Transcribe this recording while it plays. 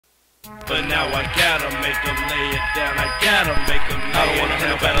But now I gotta make them lay it down. I gotta make them lay it down. I don't wanna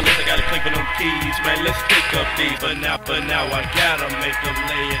have battle unless I gotta click on them keys. Man, let's pick up these. But now I gotta make them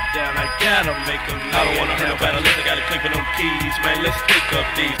lay it down. I gotta make them lay it down. I don't wanna have battle unless I gotta click on them keys. Man, let's pick up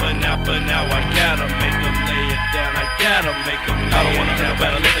these. But now I gotta make them lay it down. I gotta make them lay it down. I don't wanna have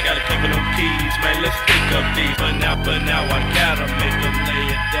battle unless I gotta click on them keys. Man, let's pick up these. But now I gotta make them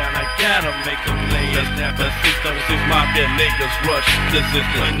lay it down. I gotta make them lay it down. But 636 mafia niggas rush the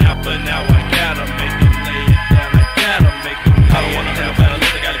system. But now I gotta make them lay it down. I gotta make them. I don't wanna have battle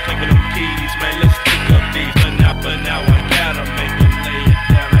unless I gotta click on them keys. Man, let's pick up these. But now I gotta make them lay it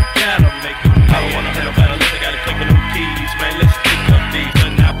down. I gotta make them. I don't wanna have battle unless I gotta click on them keys. Man, let's pick up these.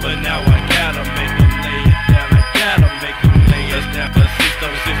 But now I gotta make them lay it down. I gotta make them lay it down. But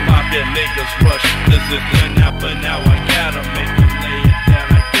 636 mafia niggas rush the system. But now I gotta make them lay it down.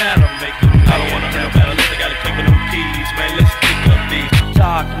 I gotta make them. I don't wanna have battle unless I gotta click on them keys. Man, let's pick up these.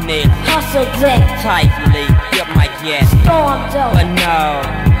 Darkness, hustle dick, tightly, get my gas, storm dope, but no,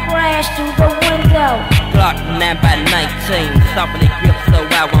 crash through the window, Glock 9x19, softly grip so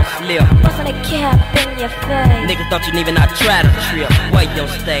I won't slip. busting a cap in your face. Niggas don't you even not try to trip, where you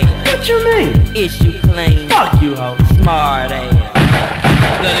stay? What you mean? Issue clean, Fuck you, ho. smart ass.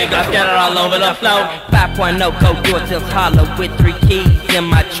 The niggas scattered all over the floor. 5.0 go do it till hollow with 3 keys in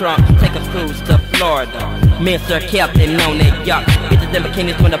my trunk. Take a cruise to Florida. Me and Sir Captain on that yacht. Bitches in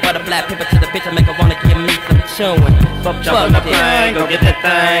bikinis when the butterfly paper to the bitch and make her wanna give me some chewing. But Jump on the plane, go get that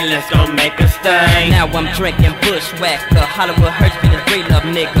thing, let's go make a stain. now I'm drinking bushwhacker. Hollywood hurts me the real love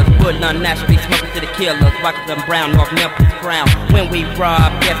niggas. Putting on that street, smoking to the killers. Rockers and brown, North Memphis crown. When we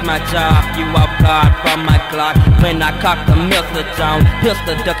rob, that's my job. You off guard from my Glock. When I cock the Milton zone,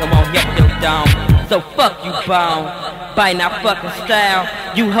 pistol duckin' won't help your dome. So fuck you, bone. By now fucking style,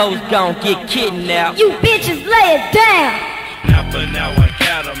 you hoes gon' get kidnapped. You bitches lay it down. Now I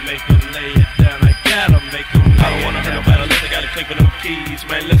gotta make them lay it down. I gotta make them. I don't wanna have battle unless I gotta click on them keys.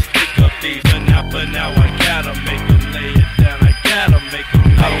 Man, let's pick up these. But now I gotta make them lay it down. I gotta make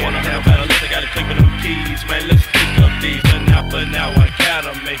them. I don't wanna have battle unless I gotta click on them keys. Man, let's pick up these. But now I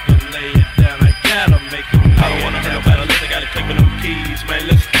gotta make them lay it down. I gotta make them. I don't wanna have battle unless I gotta click on them keys. Man,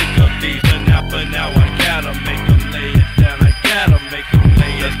 let's pick up these. But now I gotta make them lay it down. I gotta make them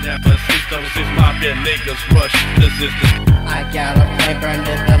lay it down. But 636 mafia niggas rush the system. I got a flame burning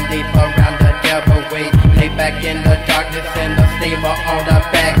them deep around the devil way. Lay back in the darkness and the steamer on the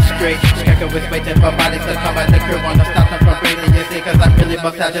back street. Scarecrow was waiting for bodies to come by the crew. Wanna stop them from breathing, you see, cause I really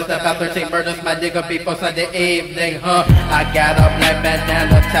must have just about 13 murders. My nigga before Sunday evening, huh? I got a black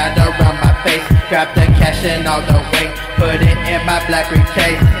bandana tied around my face. Grab the cash and all the weight, put it in my black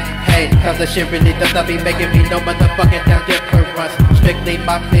briefcase. Hey, cause the shit really does not be making me no motherfucking damn difference. Strictly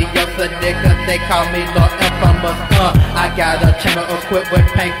mafiosa nigga, they call me Lord Infamous. I got a chamber equipped with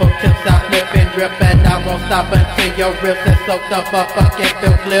painful tips. I flip and drip and I won't stop until your ribs are soaked up a fucking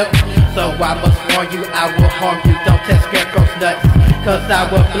film clip. So I must warn you, I will harm you. Don't test Scarecrow's nuts, cause I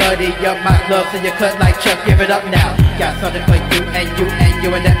will bloody up my gloves and you cut like Chuck. Give it up now. Got something for you and you and you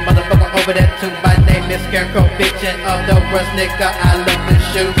and that motherfucker over there too. My name is Scarecrow, bitch, and of the worst nigga I love to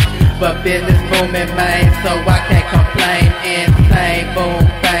shoot. But business booming, man, so I can't complain. Insane, boom,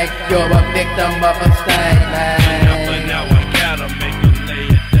 bang, you're a victim of a stain, man. But now I gotta make them lay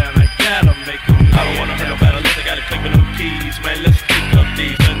it down. I gotta make them. I don't wanna have battle unless I gotta click on them keys. Man, let's pick up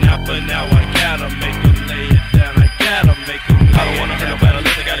these. But now I gotta make them lay it down. I gotta make them. I don't wanna have battle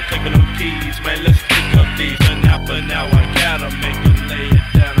unless I gotta click on them keys. Man, let's pick up these. But now I gotta make them lay it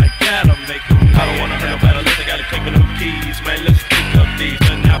down. I gotta make them. I don't wanna have battle unless I gotta click on them keys. Man, let's pick up these.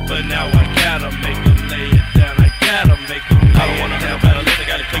 But now I gotta make them lay it down. I gotta make them. I don't wanna have battle unless I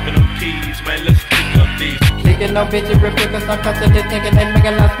gotta click on them keys. Man, let's pick up these. Thinking no bitches real quick, cause I'm constantly thinking they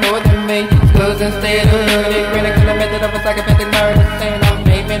making lots more than me. Schools instead of hoodie, critical method of a psychopathic murder scene. I'm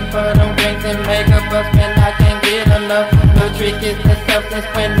paving for them drinks and makeup, but man, I can't get enough. No trick is the substance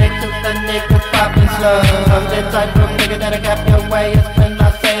when they took the niggas popping slow. I'm the type of nigga that'll cap your way. It's when I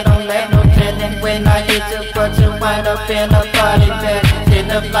say don't let no trending. When I hit you, but you wind up in a party bed. Sit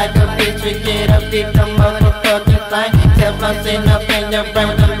up like a bitch, we get a victim of a fucking thing. Teflon sitting up in your brain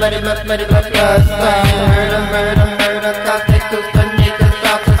with them bloody blood stain. Murder, cause they Koopsta niggas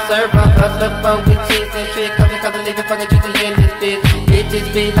out to serve a hustler for with cheese and shit. Cause the niggas fucking juicy in this bitch.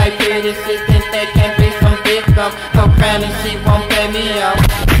 Bitches be like pretty shit, think they can be some victim. Go crown and she won't pay me off.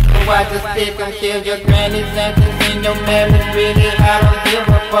 I just stick and kill your granny's antics in your marriage, really, I don't give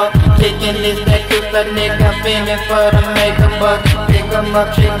a fuck. Kicking this, that Koopsta nigga, feeling for the make a buck. Pick 'em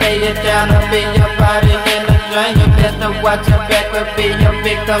up, shit, lay it down, and be your body in the drain. You best to watch your back, but be your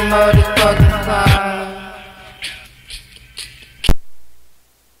victim of this fucking song.